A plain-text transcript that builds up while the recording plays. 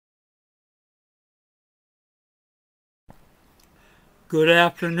Good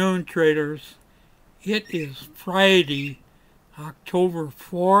afternoon, traders. It is Friday, October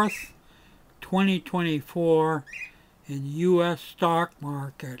 4th, 2024, and the U.S. stock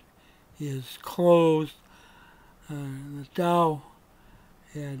market is closed. The Dow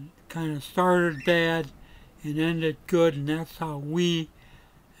had kind of started bad and ended good, and that's how we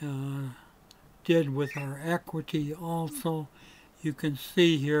did with our equity also. You can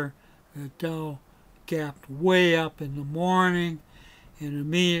see here the Dow gapped way up in the morning and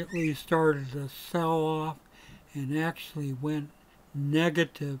immediately started to sell off and actually went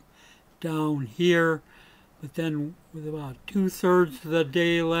negative down here. But then with about 2/3 of the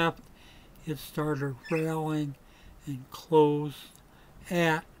day left, it started rallying and closed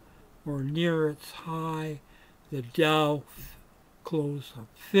at or near its high. The Dow closed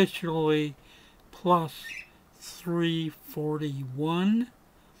officially plus 341,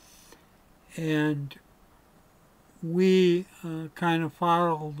 and we kind of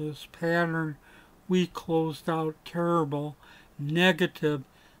followed this pattern. We closed out terrible, negative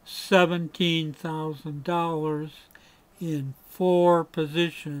 $17,000 in 4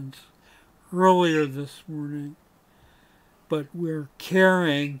 positions earlier this morning, but we're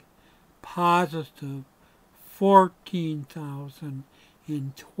carrying positive 14,000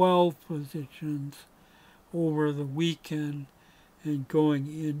 in 12 positions over the weekend and going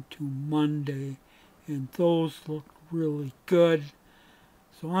into Monday, and those look really good.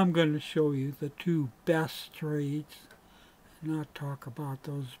 So I'm going to show you the 2 best trades, not talk about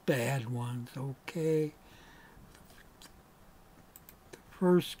those bad ones, okay? The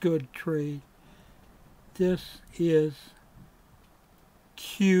first good trade, this is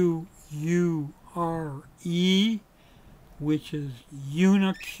QURE, which is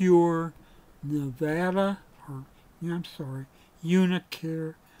Unicure Nevada,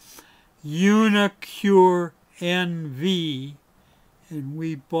 Unicure NV, and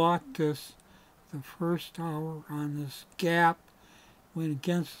we bought this the first hour on this gap, went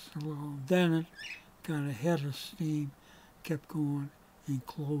against us a little, then it got ahead of steam, kept going and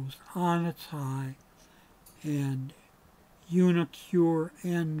closed on its high, and Unicure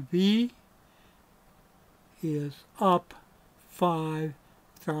NV is up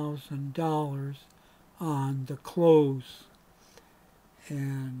 $5,000 on the close.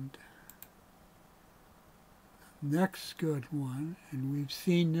 And next good one, and we've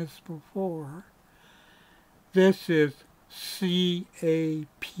seen this before, this is CAPR,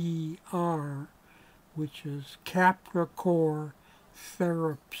 which is Capricor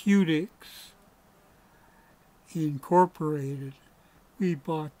Therapeutics Incorporated. We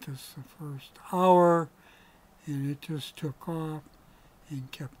bought this the first hour and it just took off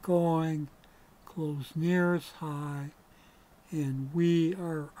and kept going, closed near its high, and we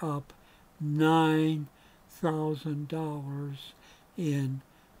are up $9,000 in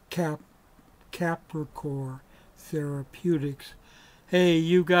Capricor Therapeutics. Hey,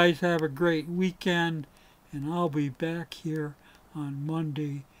 you guys have a great weekend, and I'll be back here on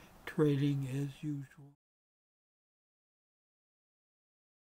Monday trading as usual.